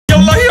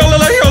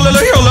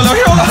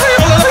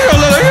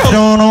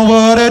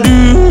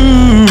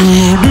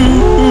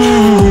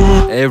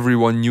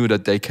everyone knew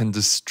that they can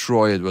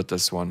destroy it with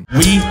this one.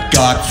 We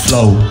got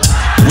flow.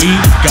 We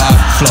got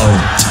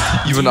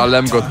flow. Even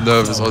Alem got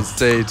nervous on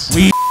stage.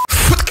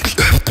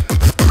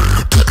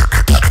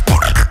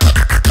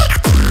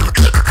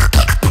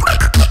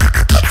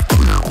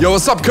 Yo,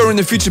 what's up, current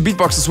and future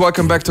beatboxers?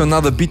 Welcome back to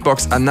another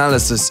beatbox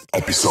analysis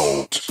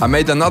episode. I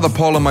made another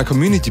poll on my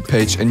community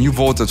page and you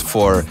voted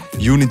for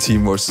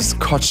Uniteam versus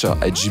Kotcha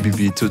at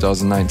GBB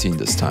 2019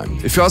 this time.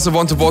 If you also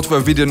want to vote for a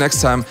video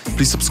next time,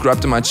 please subscribe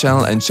to my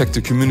channel and check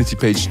the community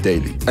page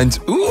daily. And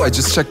I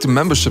just checked the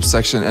membership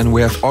section and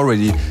we have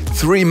already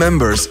 3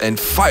 members and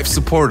 5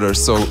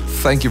 supporters, so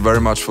thank you very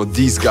much for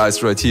these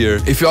guys right here.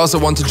 If you also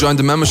want to join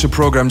the membership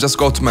program, just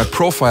go to my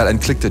profile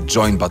and click the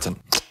join button.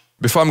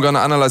 Before I'm gonna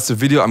analyze the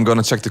video, I'm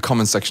gonna check the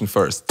comment section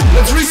first.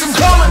 Let's read some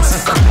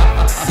comments.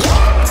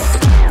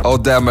 Oh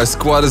damn, my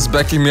squad is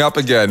backing me up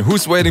again.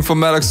 Who's waiting for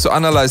Madox to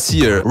analyze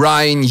here?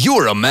 Ryan,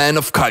 you're a man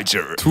of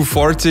culture.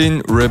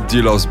 214, rip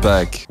D-Low's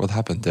back. What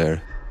happened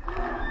there?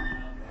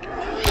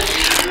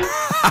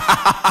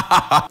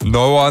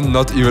 No one,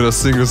 not even a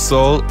single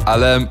soul.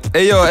 Alem,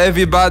 hey yo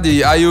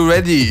everybody, are you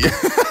ready?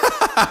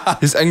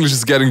 His English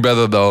is getting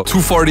better though.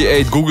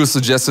 248, Google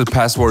suggested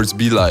passwords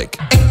be like.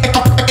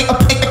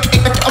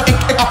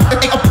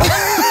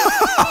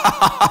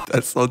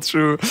 That's not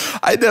true.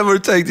 I never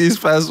take these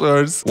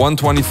passwords.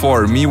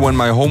 124, me when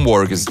my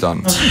homework is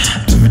done.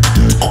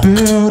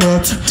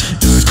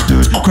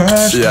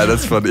 Yeah,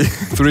 that's funny.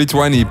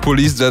 320,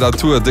 police that are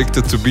too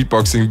addicted to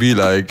beatboxing be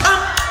like.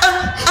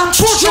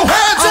 Put your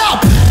hands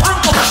up!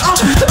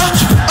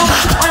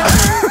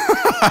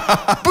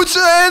 Put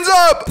your hands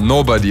up!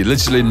 Nobody,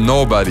 literally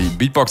nobody.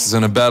 Beatboxers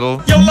in a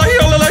battle.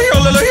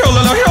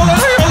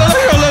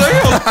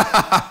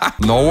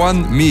 No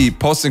one? Me,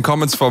 posting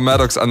comments for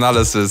Madox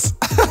analysis.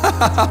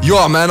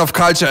 You're a man of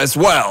culture as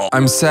well.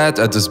 I'm sad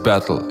at this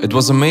battle. It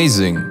was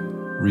amazing.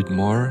 Read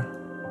more.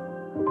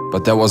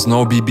 But there was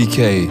no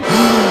BBK.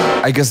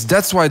 I guess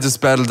that's why this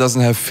battle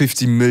doesn't have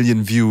 50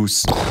 million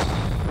views.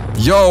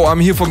 Yo, I'm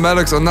here for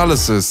Madox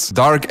analysis.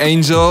 Dark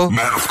Angel.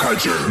 Man of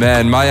culture.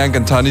 Man, Mayank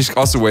and Tanish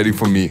also waiting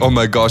for me. Oh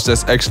my gosh,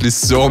 there's actually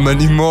so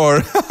many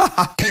more.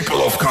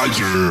 People of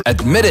culture.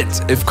 Admit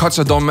it, if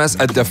Kotcha don't mess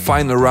at their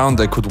final round,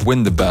 they could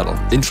win the battle.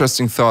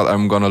 Interesting thought,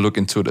 I'm gonna look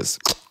into this.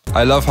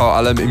 I love how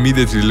Alem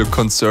immediately looked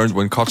concerned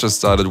when Kotcha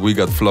started We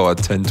Got Flow at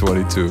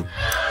 10:22.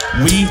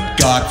 We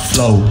got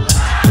flow.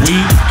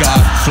 We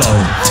got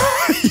flow.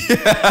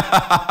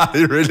 Yeah,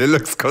 he really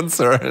looks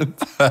concerned.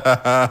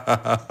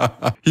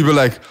 He be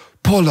like,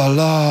 po la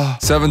la.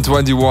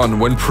 721,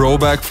 when pro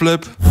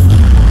backflip.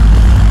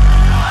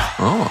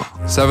 Oh.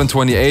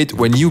 728,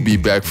 when you be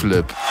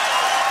backflip.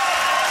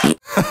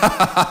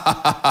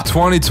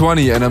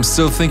 2020, and I'm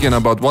still thinking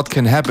about what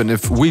can happen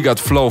if We Got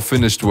Flow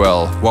finished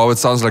well. Wow, it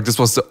sounds like this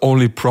was the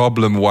only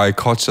problem why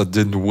Kotcha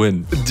didn't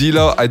win.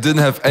 D-Low, I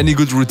didn't have any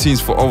good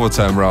routines for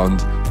overtime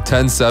round.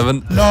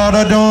 10-7. Lord,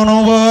 I don't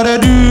know what I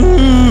do.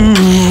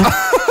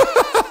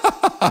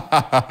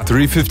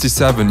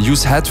 357,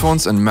 use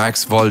headphones and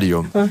max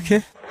volume.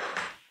 Okay.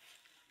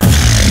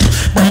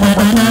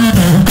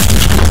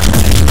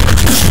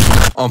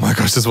 Oh my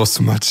gosh, this was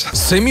too much.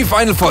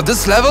 Semi-final for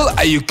this level?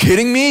 Are you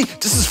kidding me?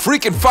 This is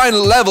freaking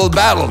final level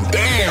battle.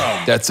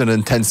 Damn. That's an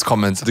intense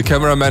comment. The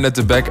cameraman at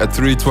the back at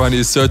 320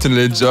 is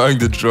certainly enjoying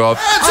the drop.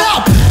 Hands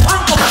up!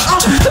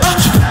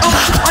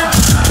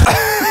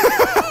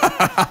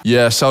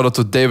 Yeah, shout out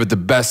to David, the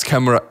best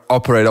camera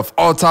operator of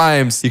all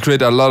times. He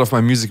created a lot of my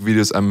music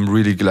videos. I'm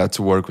really glad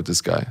to work with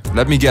this guy.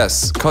 Let me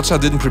guess, Kotcha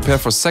didn't prepare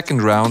for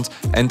second round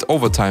and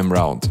overtime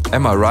round.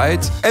 Am I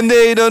right? And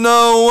they don't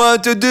know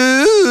what to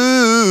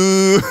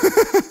do.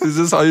 Is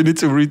this how you need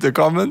to read the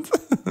comment?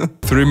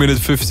 3 minute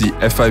 50,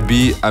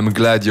 FIB, I'm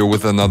glad you're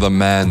with another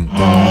man.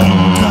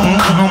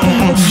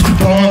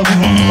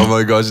 Oh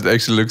my gosh, it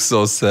actually looks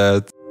so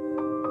sad.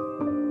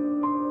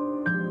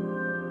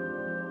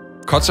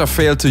 Kotcha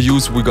failed to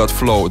use We Got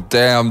Flow.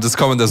 Damn, this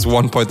comment has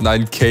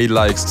 1.9k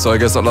likes, so I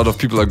guess a lot of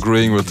people are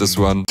agreeing with this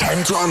one.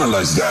 Time to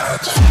analyze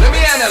that. Let me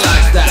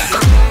analyze that.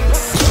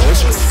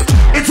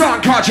 It's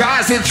on, Kotcha.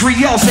 I said 3,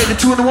 y'all say the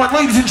 2 and the 1.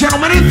 Ladies and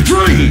gentlemen, in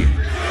 3.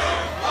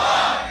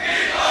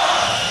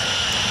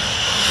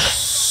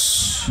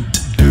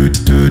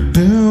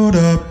 Build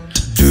up,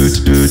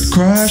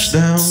 crash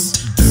down.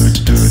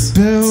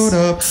 Build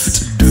up,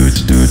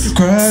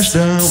 crash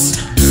down.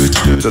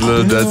 The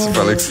little dance of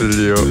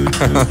Alexinho.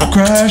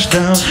 Crash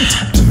down.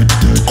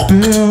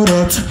 Build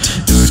up,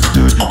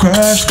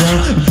 crash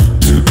down.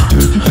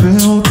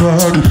 Build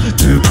up,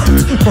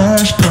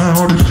 crash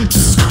down.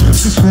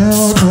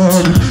 Build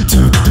up,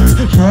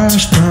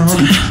 crash down.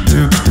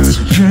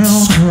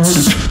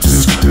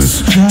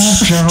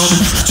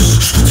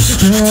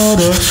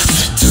 Build up,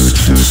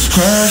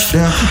 crash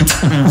down.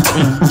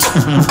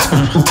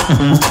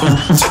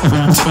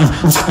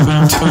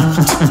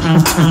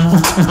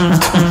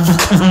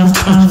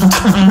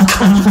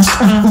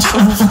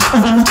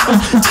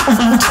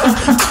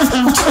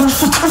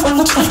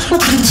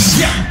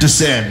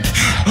 Descend.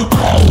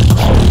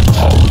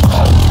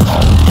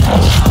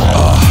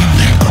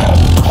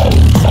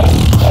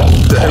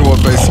 The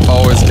inward bass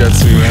always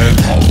gets me, man.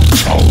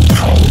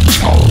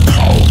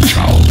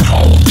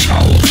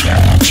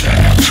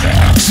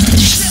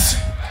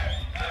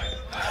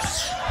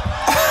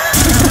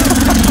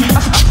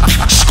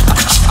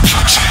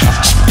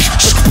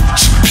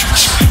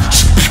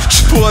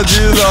 Poor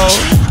D-Low.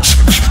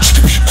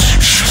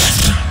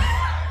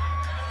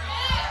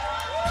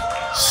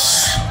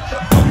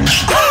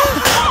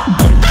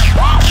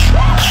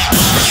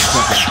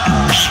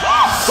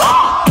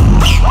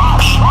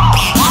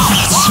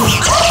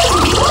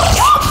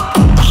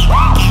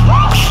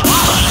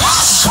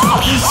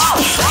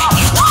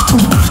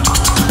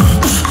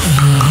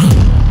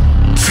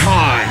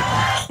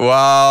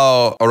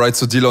 Wow. Alright,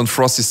 so D-Low and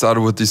Frosty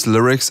started with these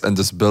lyrics and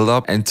this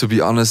build-up. And to be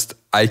honest,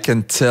 I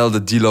can tell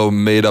that D-Low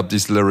made up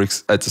these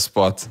lyrics at the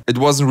spot. It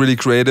wasn't really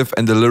creative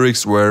and the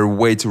lyrics were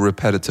way too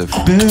repetitive.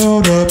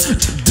 Build up,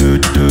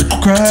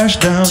 crash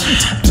down,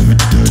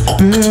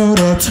 build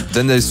up.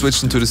 Then they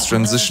switched into this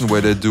transition where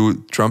they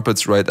do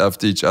trumpets right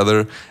after each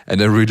other, and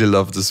I really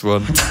love this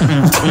one.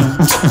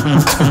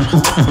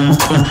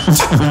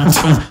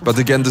 But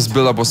again, this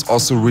build-up was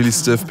also really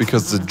stiff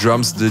because the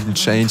drums didn't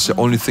change. The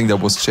only thing that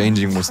was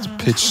changing was the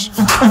pitch.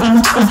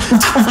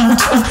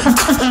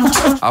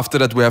 After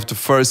that, we have the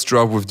first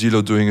drop with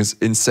D-Low doing his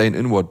insane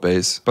inward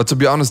bass. But to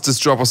be honest, this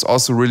drop was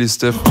also really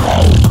stiff.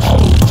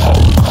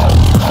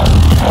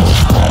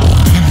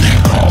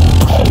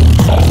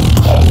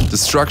 The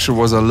structure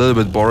was a little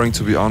bit boring,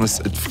 to be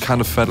honest. It kind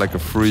of felt like a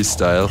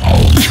freestyle.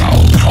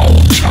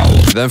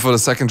 Then for the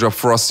second drop,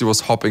 Frosty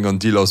was hopping on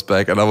D-Low's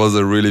back, and that was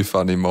a really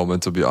funny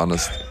moment, to be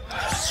honest.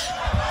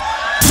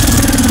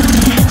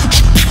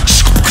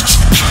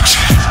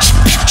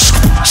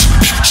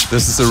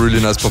 This is a really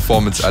nice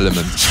performance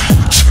element.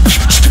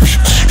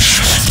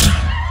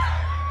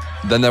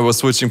 Then they were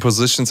switching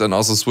positions and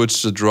also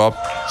switched the drop.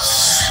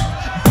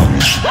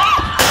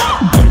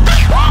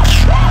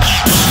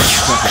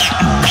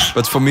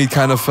 But for me, it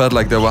kind of felt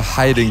like they were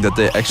hiding that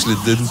they actually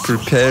didn't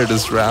prepare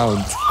this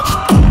round.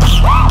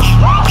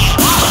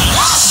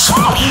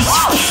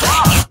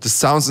 The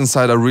sounds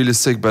inside are really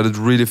sick, but it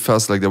really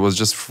felt like they was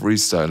just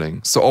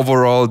freestyling. So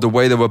overall, the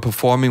way they were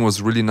performing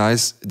was really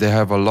nice. They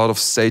have a lot of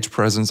stage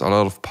presence, a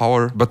lot of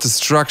power. But the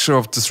structure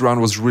of this round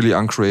was really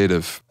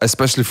uncreative,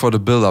 especially for the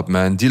build-up,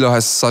 man. D-Low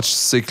has such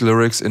sick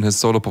lyrics in his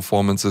solo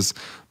performances,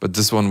 but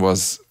this one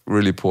was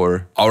really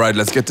poor. Alright,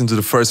 let's get into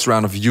the first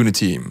round of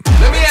Uniteam.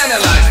 Let me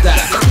analyze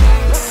that.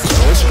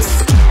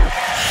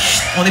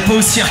 On n'est pas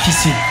au cirque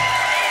ici.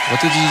 What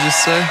did you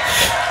just say?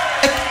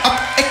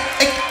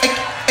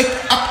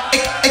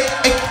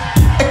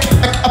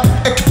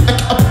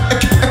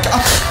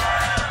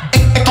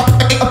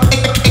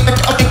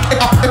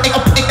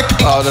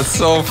 Oh, that's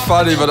so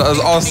funny, but that's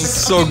also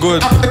so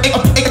good.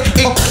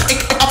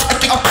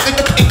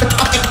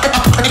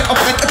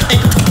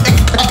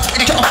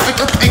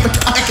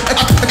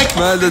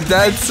 Man, the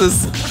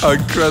dances are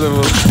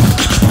incredible.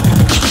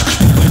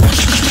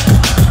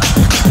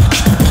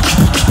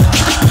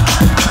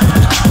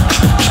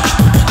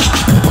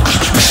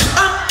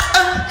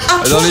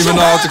 I don't even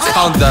know how to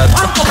count that.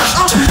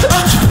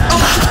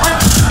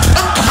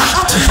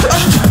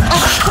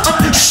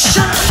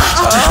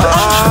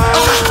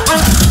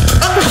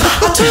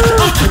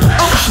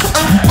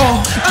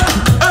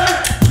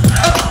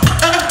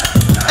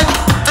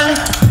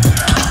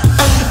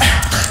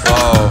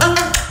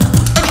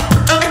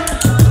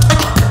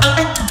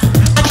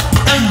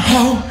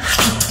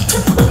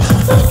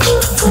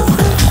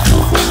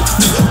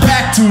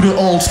 Back to the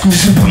old school.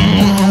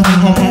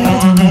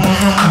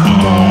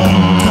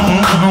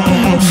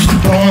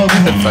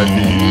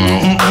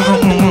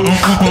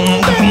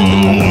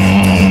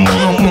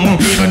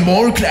 Even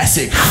more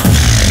classic.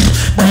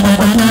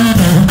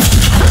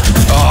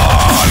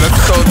 Oh,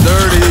 that's so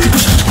dirty.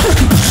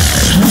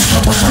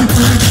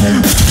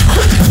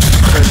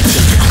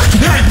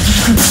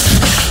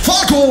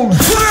 Fuck on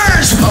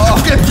first.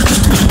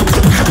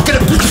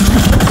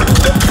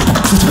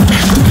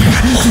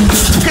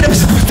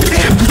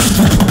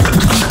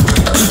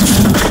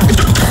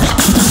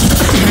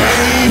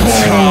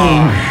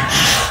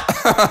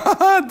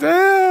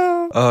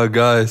 Damn. Oh,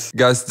 guys,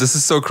 this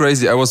is so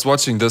crazy. I was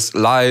watching this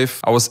live.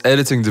 I was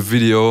editing the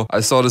video. I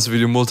saw this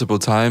video multiple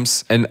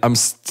times, and I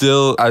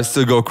still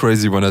go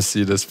crazy when I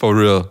see this, for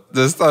real.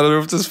 The start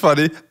of this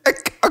funny.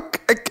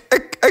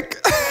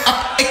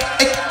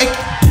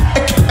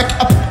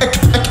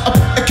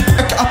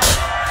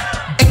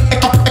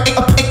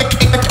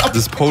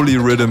 This poly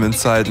rhythm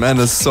inside, man,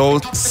 is so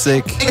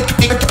sick.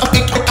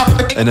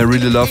 And I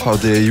really love how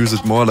they use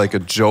it more like a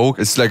joke.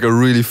 It's like a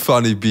really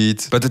funny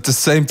beat, but at the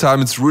same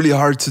time, it's really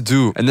hard to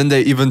do. And then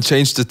they even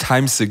changed the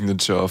time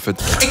signature of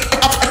it.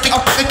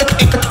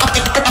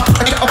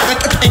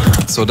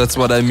 So that's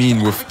what I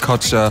mean with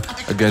Kotcha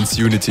against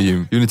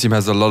Uniteam. Uniteam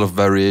has a lot of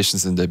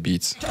variations in their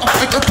beats.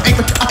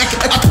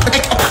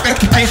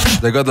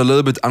 They got a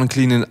little bit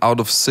unclean and out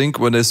of sync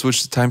when they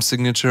switched the time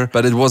signature,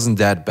 but it wasn't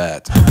that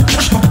bad.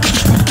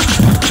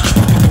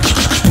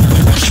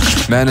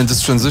 Man, and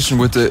this transition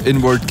with the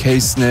inward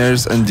K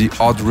snares and the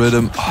odd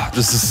rhythm,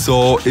 this is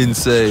so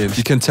insane.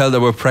 You can tell they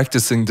were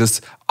practicing this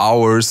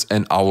hours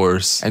and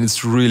hours, and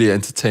it's really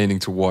entertaining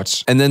to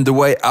watch. And then the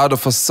way out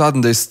of a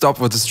sudden they stopped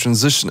with this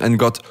transition and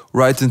got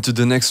right into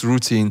the next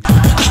routine. Put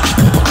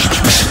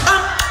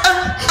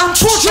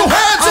your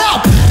hands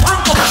up!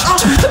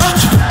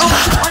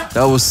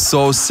 That was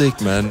so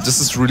sick, man. This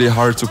is really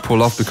hard to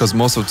pull off because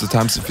most of the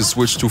times if you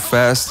switch too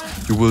fast,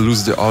 you will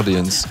lose the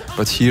audience.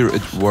 But here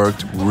it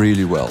worked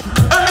really well.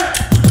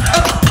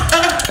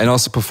 And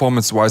also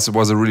performance-wise, it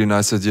was a really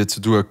nice idea to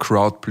do a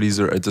crowd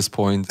pleaser at this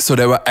point. So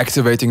they were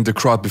activating the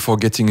crowd before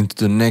getting into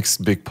the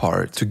next big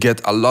part to get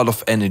a lot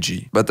of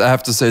energy. But I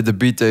have to say the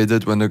beat they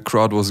did when the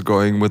crowd was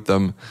going with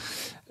them,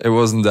 it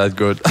wasn't that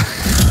good.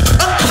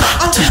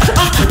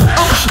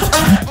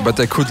 But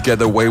they could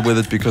get away with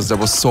it because there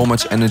was so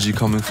much energy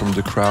coming from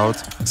the crowd.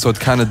 So it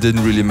kind of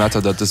didn't really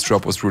matter that this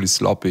drop was really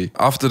sloppy.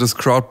 After this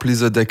crowd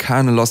pleaser, they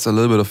kind of lost a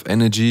little bit of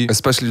energy.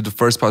 Especially the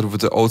first part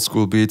with the old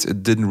school beats,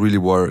 it didn't really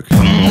work.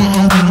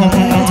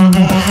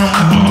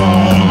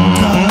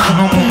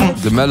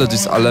 The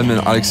melodies Alem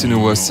and Alexinho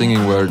were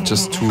singing were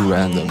just too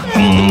random.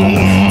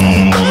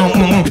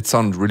 It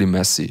sounded really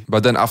messy.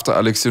 But then after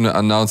Alexinho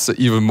announced the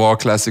even more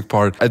classic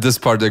part, at this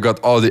part they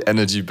got all the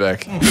energy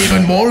back.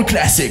 Even more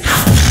classic.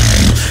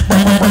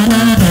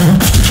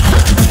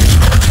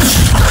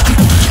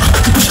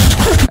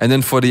 And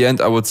then for the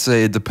end, I would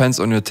say it depends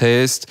on your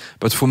taste.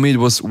 But for me, it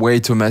was way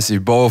too messy.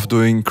 Both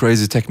doing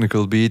crazy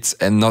technical beats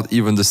and not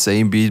even the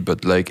same beat,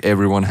 but like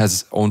everyone has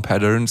his own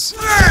patterns.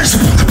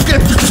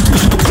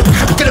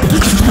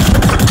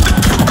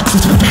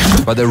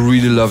 But I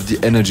really love the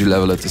energy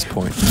level at this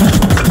point.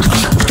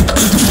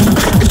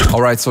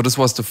 Alright, so this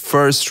was the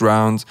first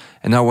round,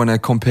 and now when I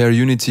compare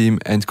Uniteam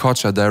and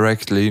Kotcha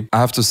directly, I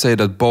have to say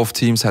that both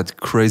teams had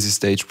crazy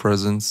stage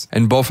presence,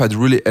 and both had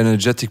really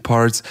energetic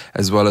parts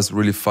as well as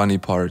really funny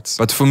parts.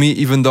 But for me,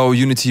 even though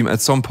Uniteam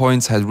at some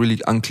points had really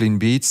unclean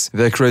beats,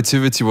 their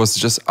creativity was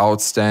just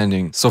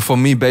outstanding. So for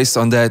me, based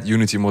on that,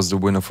 Uniteam was the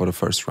winner for the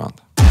first round.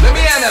 Let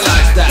me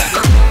analyze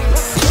that.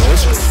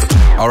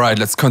 Alright,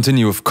 let's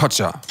continue with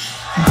Kotcha.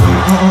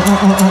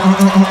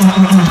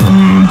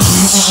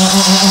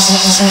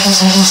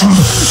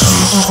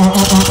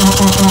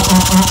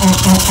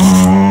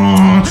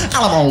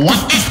 Alem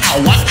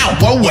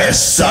and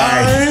West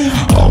Side.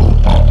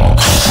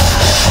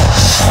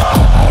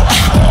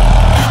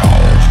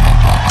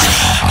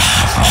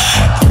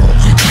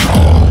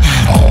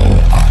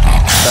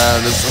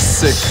 That is a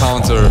sick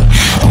counter.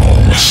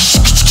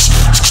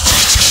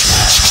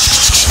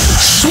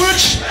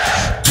 Switch.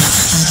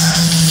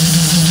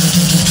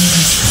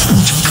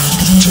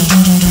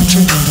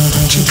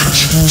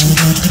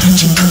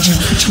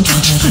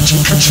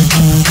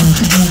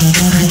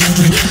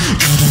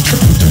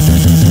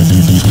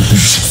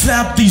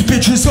 Slap these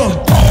bitches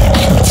up.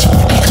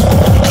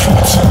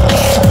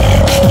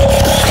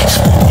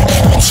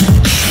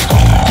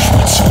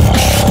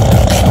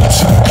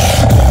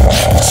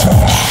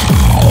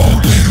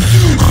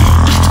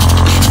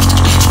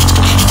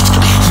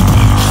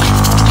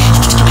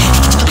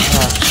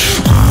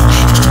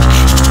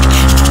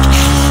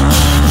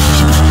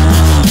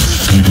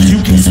 You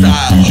can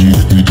style.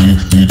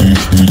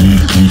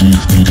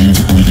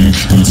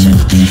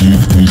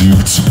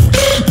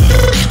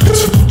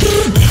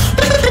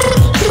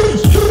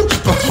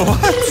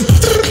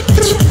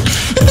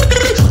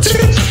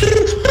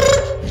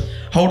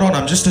 Hold on,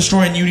 I'm just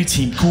destroying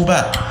Uniteam. Call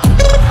back.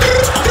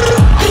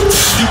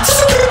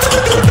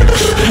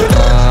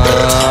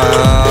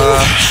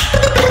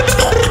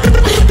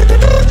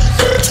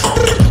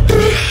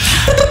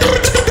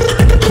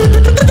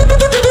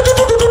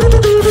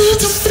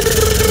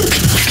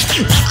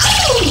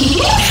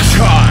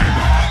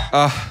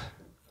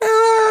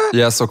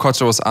 Yeah, so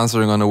Kotcha was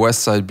answering on a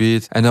West Side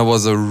beat, and that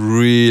was a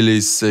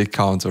really sick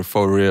counter,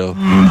 for real.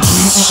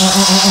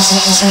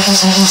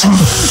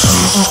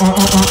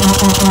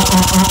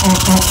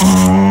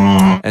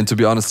 And to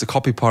be honest, the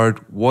copy part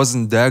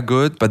wasn't that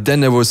good, but then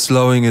they were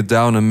slowing it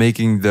down and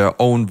making their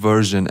own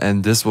version,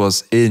 and this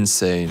was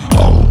insane.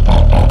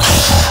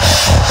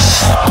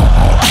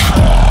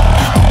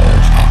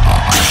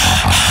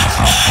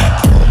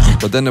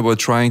 But then they were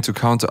trying to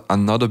counter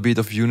another beat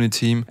of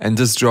Uniteam, and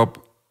this drop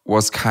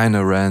was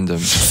kinda random.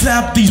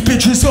 Slap these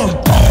bitches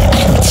up.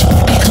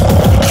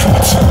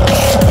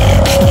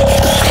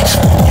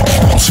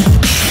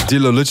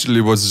 D-Low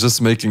literally was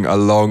just making a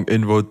long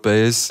inward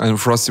bass, and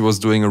Frosty was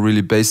doing a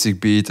really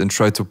basic beat and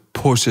tried to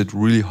push it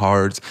really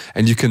hard,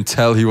 and you can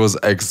tell he was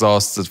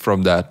exhausted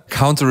from that.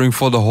 Countering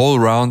for the whole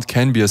round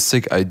can be a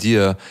sick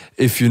idea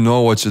if you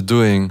know what you're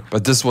doing,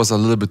 but this was a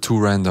little bit too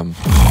random.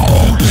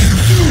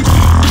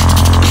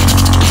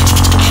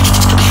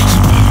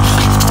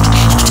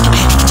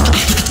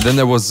 Then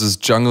there was this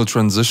jungle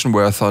transition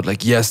where I thought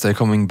like, yes, they're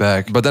coming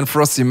back. But then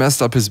Frosty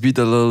messed up his beat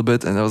a little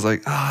bit and I was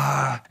like,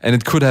 ah. And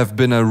it could have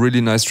been a really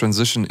nice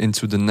transition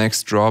into the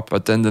next drop.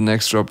 But then the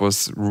next drop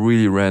was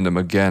really random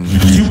again.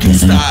 You can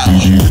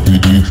style.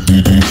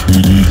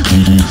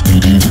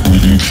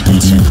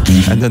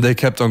 And then they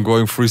kept on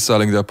going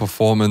freestyling their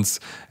performance.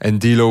 And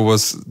D-Low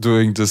was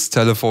doing this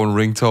telephone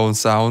ringtone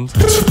sound.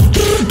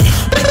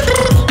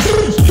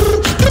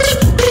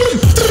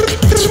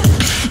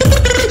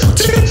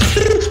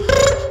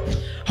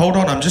 Hold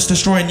on, I'm just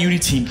destroying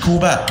Uniteam. Call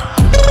back.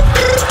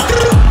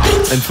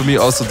 And for me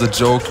also the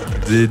joke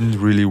didn't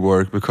really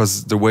work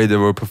because the way they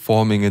were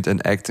performing it and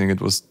acting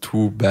it was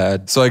too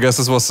bad. So I guess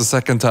this was the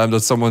second time that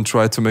someone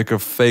tried to make a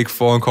fake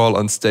phone call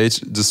on stage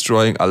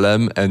destroying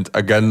Alem and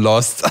again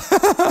lost.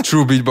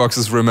 True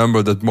beatboxers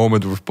remember that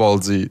moment with Ball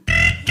Z.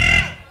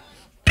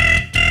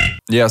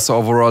 Yeah, so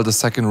overall the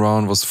second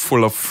round was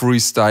full of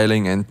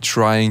freestyling and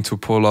trying to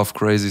pull off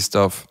crazy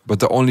stuff. But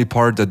the only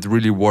part that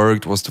really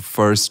worked was the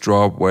first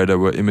drop where they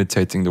were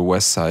imitating the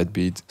West Side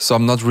beat. So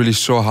I'm not really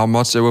sure how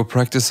much they were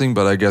practicing,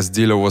 but I guess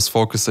D-Low was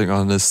focusing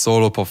on his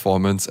solo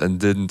performance and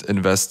didn't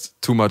invest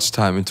too much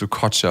time into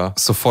Kotcha.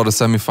 So for the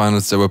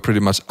semifinals they were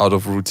pretty much out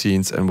of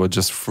routines and were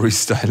just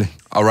freestyling.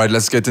 Alright,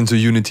 let's get into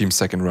Uniteam's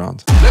second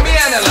round. Let me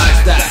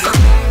analyze that.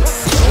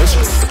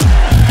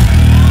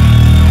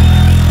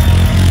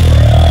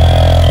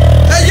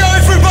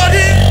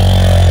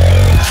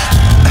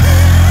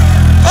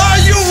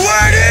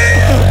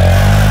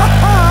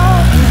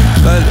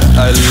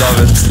 I love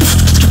it.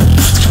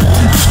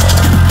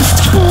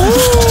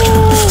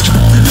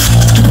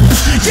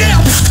 Yeah.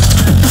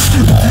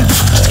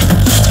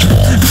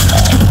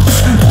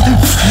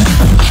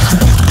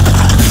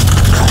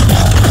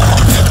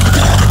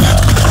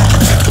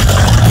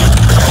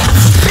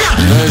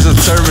 There's a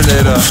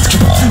Terminator.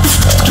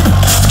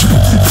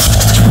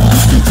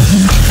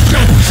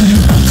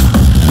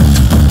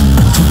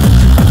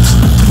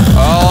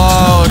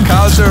 Oh,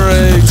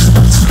 countering.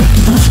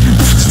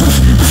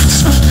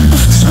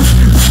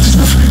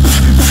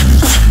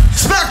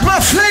 Smack my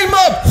flame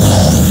up!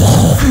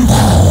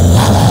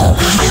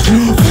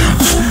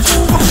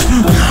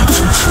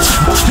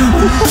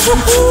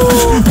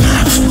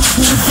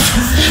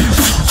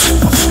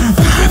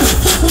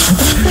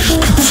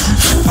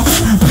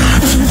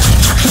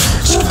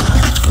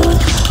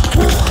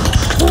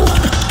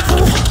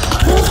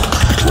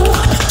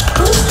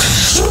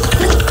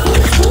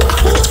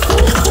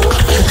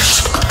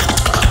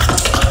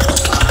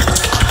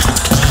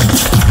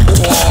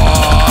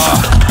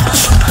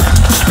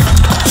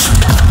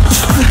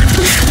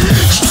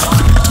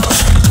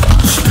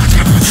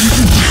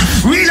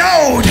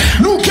 Reload!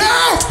 Look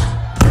out!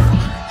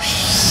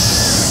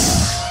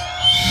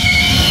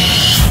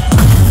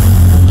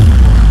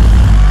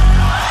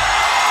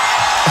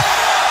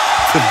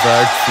 The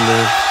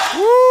backflip.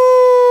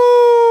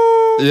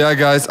 Yeah,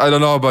 guys, I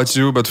don't know about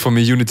you, but for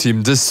me,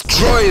 Uniteam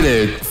destroyed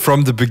it.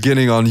 From the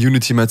beginning on,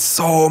 Uniteam had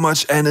so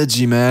much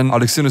energy, man.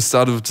 Alexinho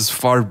started with this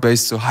fart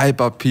bass to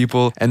hype up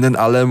people, and then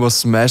Alem was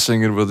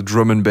smashing it with a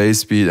drum and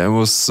bass beat, and it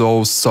was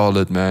so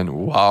solid, man.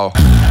 Wow.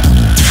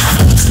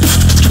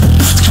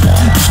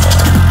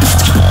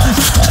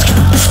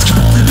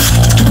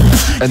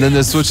 And then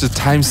they switched the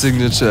time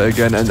signature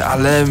again, and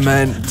Alem,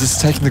 man, this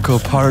technical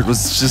part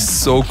was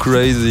just so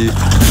crazy.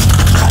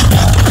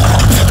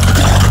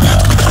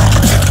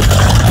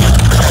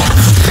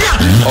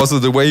 Also,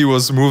 the way he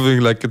was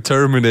moving like a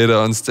Terminator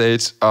on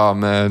stage, oh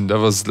man, that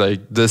was like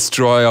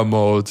destroyer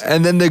mode.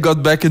 And then they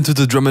got back into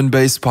the drum and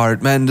bass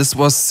part. Man, this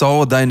was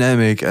so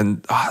dynamic,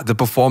 and the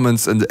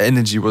performance and the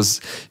energy was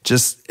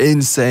just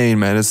insane,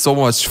 man. It's so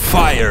much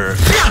fire.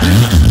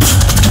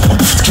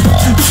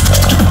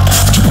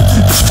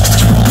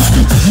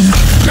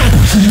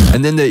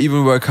 And then they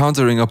even were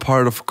countering a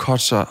part of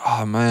Kotcha.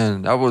 Oh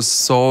man, that was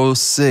so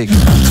sick.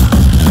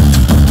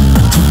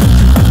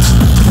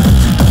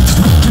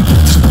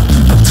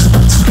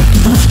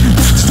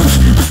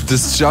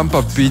 This jump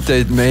up beat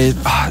they made,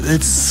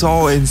 it's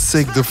so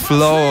insane, the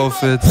flow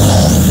of it.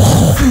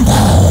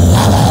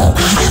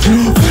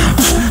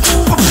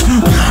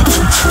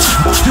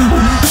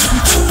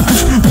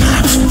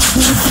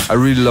 I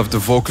really love the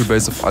vocal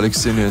bass of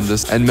Alexinho in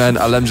this. And man,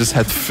 Alem just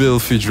had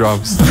filthy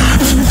drums.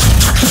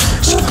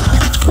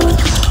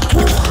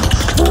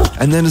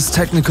 And then this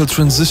technical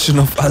transition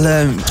of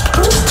Alem.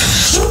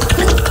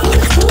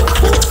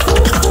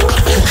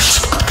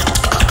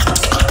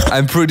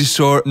 I'm pretty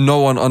sure no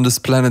one on this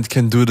planet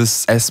can do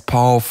this as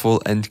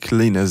powerful and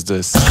clean as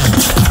this.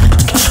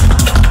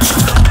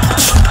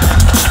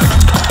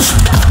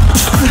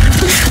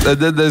 And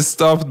then they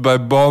stopped by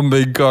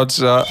bombing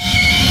Kotcha.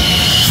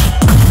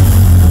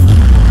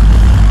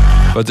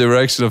 But the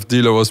reaction of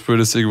D-Low was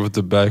pretty sick with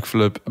the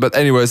backflip. But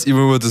anyways,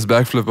 even with this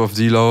backflip of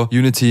D-Low,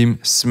 Uniteam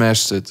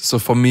smashed it. So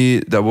for me,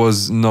 there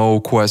was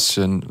no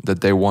question that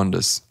they won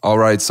this.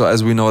 Alright, so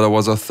as we know, there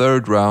was a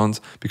third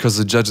round because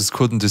the judges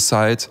couldn't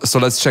decide. So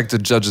let's check the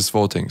judges'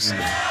 votings.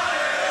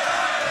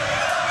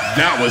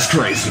 That was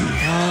crazy.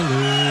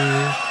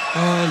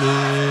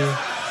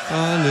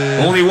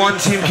 Only one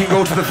team can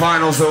go to the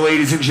finals, though,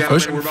 ladies and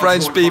gentlemen. We're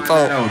French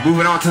people.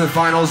 Moving on to the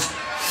finals.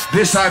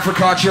 This side for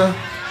Kotcha.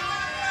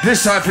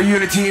 This side for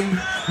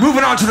Uniteam.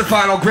 Moving on to the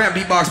final Grand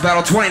Beatbox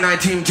Battle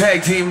 2019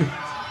 Tag Team.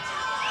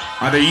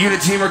 Either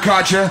Uniteam or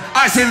Kotcha.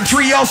 I say the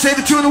 3, y'all say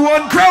the 2 and the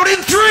 1. Crowd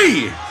in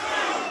 3.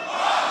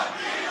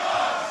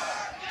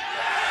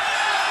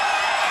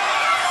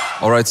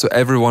 Alright, so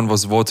everyone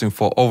was voting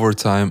for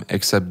overtime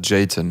except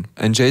Jayton.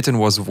 And Jayton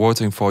was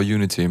voting for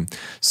Uniteam.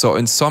 So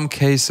in some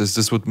cases,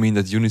 this would mean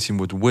that Uniteam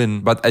would win.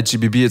 But at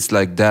GBB, it's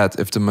like that.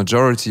 If the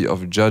majority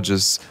of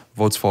judges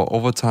votes for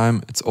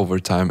overtime, it's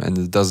overtime. And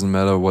it doesn't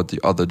matter what the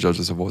other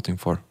judges are voting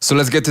for. So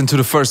let's get into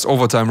the first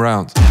overtime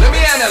round. Let me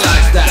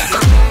analyze that.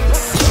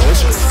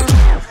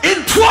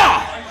 In 3.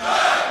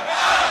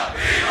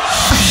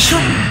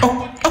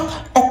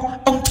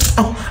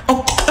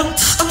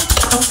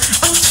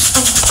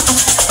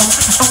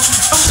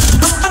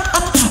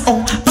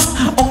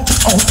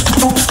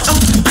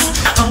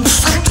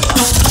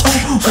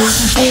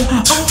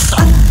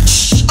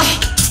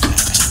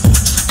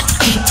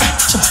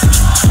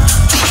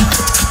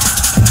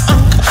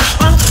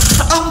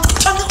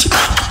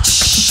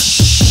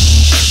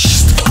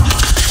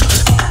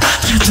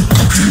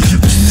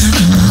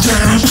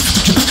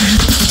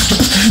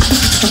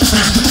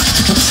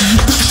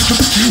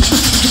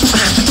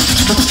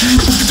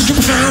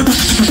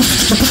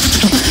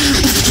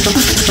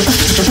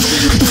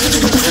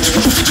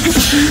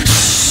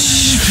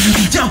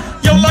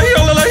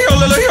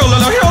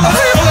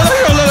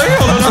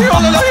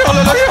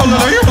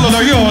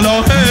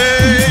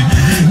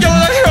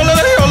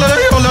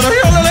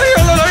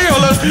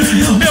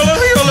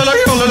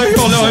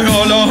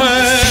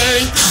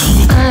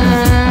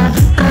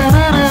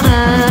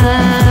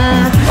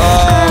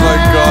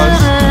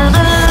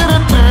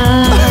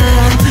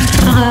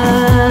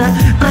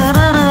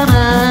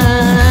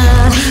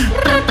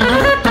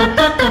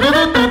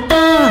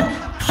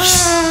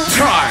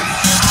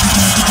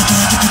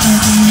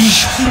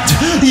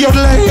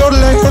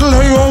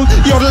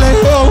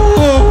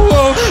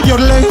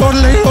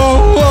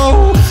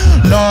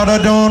 Lord, I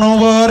don't know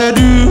what I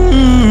do.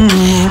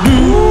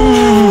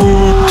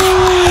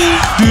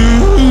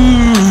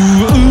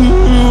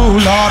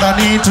 Lord, I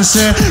need to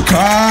say,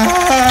 cry,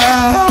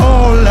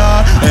 oh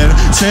Lord, and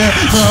say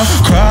the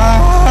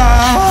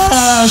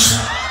crash.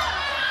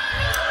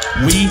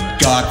 We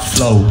got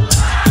flow.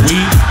 We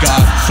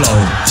got flow.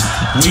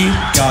 We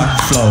got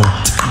flow.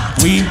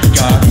 We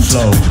got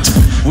flow.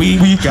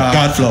 We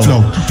got flow.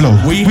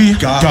 We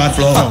got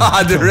flow.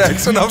 The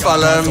reaction of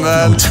Alem,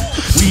 man.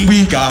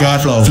 We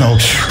got flow.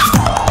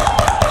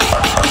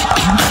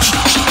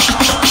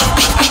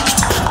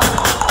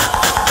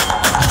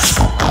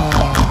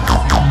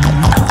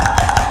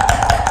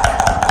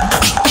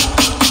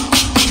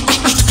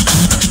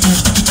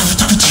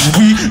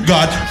 We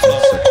got.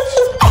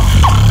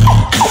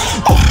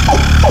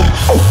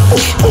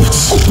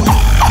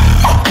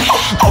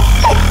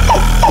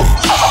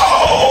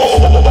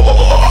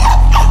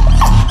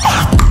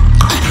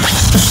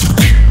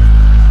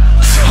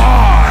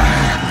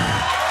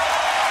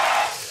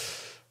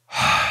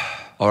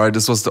 Alright,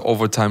 this was the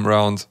overtime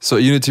round. So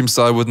Uniteam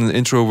started with an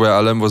intro where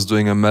Alem was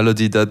doing a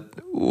melody that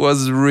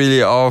was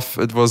really off.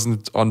 It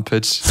wasn't on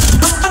pitch.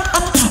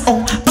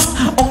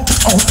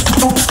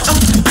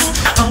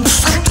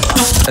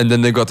 And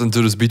then they got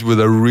into this beat with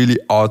a really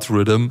odd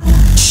rhythm.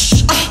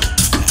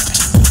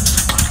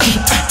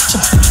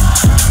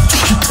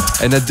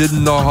 And I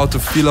didn't know how to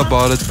feel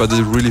about it, but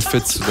it really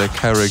fits their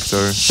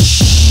character.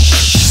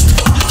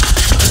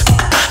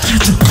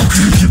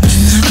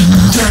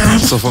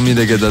 So for me,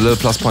 they get a little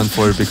plus point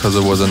for it because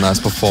it was a nice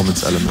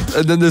performance element.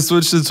 And then they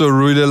switched it to a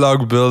really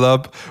long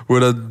build-up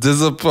with a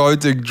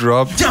disappointing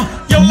drop.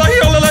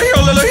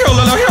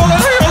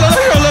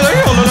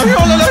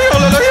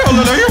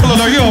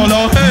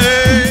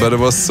 But it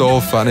was so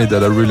funny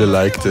that I really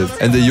liked it.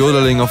 And the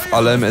yodeling of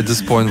Alem at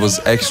this point was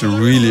actually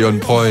really on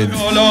point.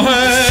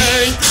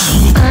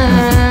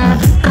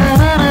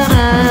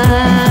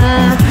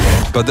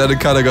 But then it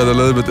kind of got a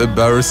little bit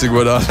embarrassing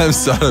when Alem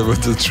started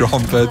with the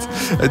trumpet.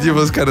 And he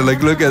was kind of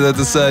like looking at it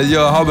and saying,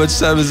 yo, how much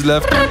time is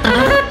left?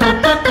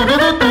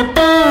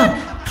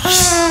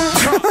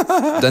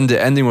 Then the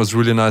ending was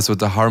really nice with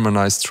the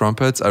harmonized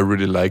trumpets. I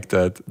really liked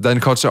that. Then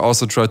Kotcha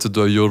also tried to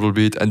do a yodel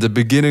beat. And the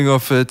beginning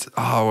of it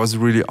was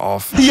really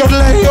off.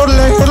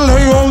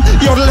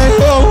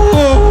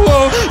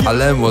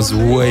 Alem was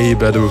way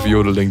better with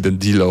yodeling than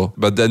D-Low.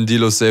 But then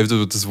D-Low saved it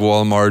with this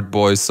Walmart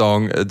boy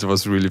song. It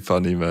was really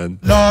funny, man.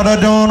 Lord, I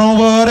don't know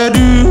what I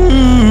do.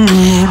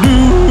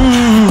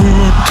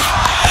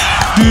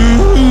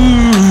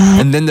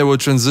 And then they were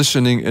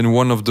transitioning in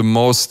one of the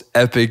most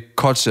epic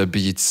Kotcha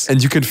beats.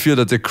 And you can feel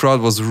that the crowd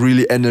was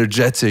really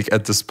energetic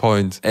at this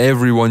point.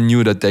 Everyone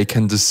knew that they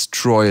can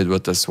destroy it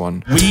with this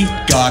one. We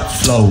got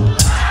flow.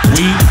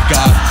 We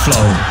got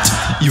flow.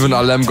 Even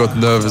Alem got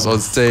nervous on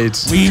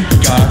stage. We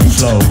got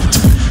flow.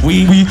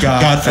 We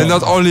got flow. And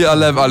not only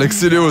Alem,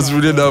 Alexinho was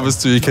really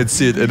nervous too. You can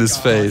see it in his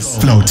face.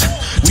 Float.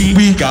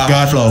 We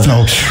got flow.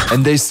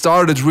 And they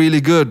started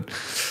really good.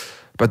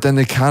 but then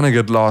they kind of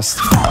get lost.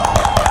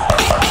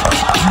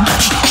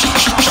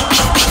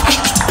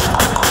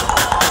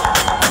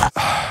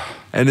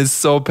 And it's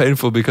so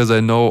painful because I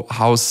know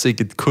how sick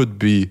it could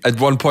be. At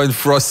one point,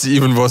 Frosty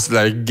even was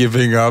like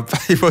giving up.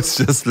 He was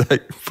just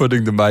like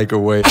putting the mic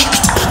away.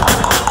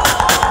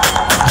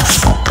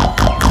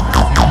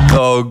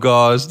 Oh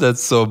gosh,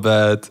 that's so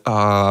bad.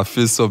 I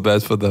feel so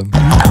bad for them.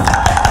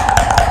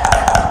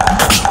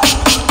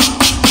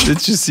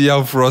 Did you see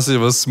how Frosty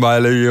was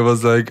smiling? He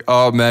was like,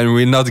 oh man,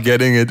 we're not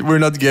getting it. We're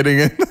not getting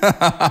it.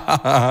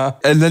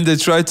 And then they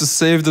tried to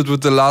save that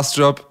with the last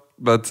drop,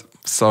 but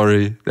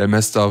sorry, they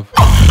messed up.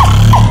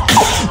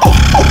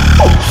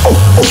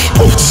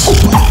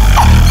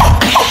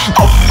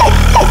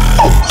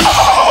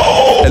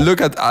 And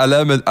look at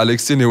Alem and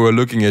Alexinho were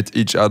looking at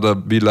each other,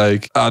 be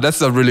like, oh, that's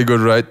not really good,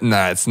 right?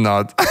 Nah, it's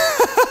not.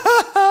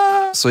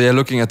 So yeah,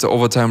 looking at the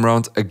overtime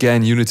round,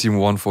 again, Uniteam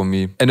won for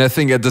me. And I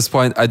think at this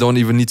point, I don't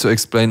even need to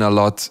explain a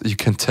lot. You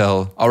can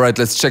tell. All right,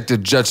 let's check the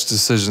judge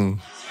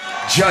decision.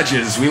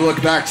 Judges, we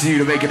look back to you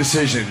to make a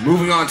decision.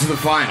 Moving on to the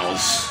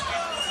finals.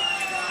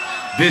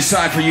 This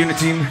side for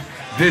Uniteam,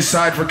 this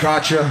side for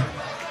Kotcha.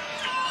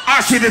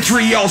 I say the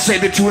 3, y'all say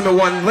the 2 and the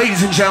 1.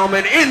 Ladies and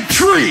gentlemen, in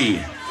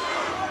 3.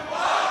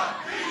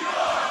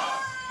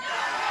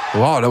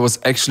 Wow, that was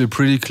actually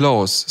pretty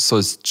close. So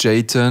it's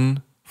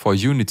Jayton for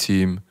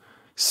Uniteam,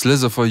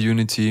 Slizzer for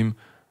Uniteam,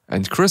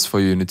 and Chris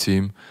for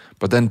Uniteam.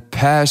 But then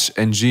Pash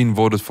and Gene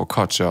voted for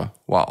Kotcha.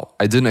 Wow,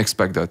 I didn't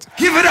expect that.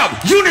 Give it up!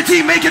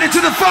 Uniteam making it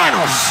to the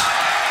finals!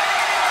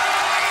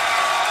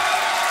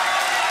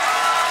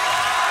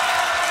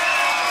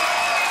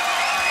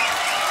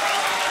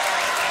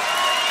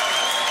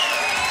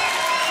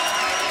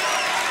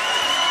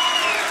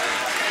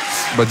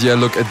 But yeah,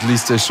 look, at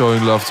least they're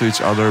showing love to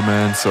each other,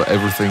 man, so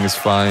everything is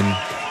fine.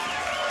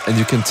 And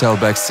you can tell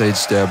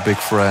backstage they're big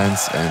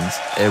friends and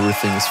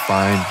everything is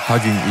fine,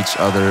 hugging each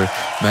other.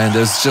 Man,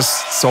 there's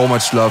just so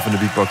much love in the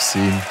beatbox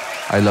scene.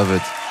 I love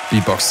it.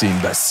 Beatbox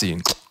scene, best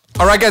scene.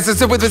 Alright guys,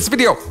 that's it with this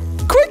video.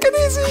 Quick and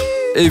easy!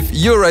 If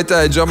you're right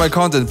there, enjoy my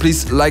content,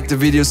 please like the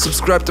video,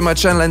 subscribe to my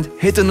channel and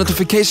hit the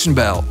notification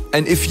bell.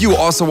 And if you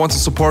also want to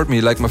support me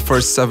like my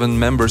first 7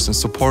 members and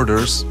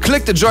supporters,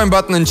 click the join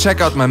button and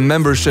check out my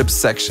membership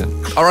section.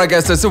 Alright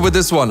guys, that's it with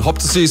this one. Hope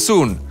to see you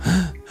soon.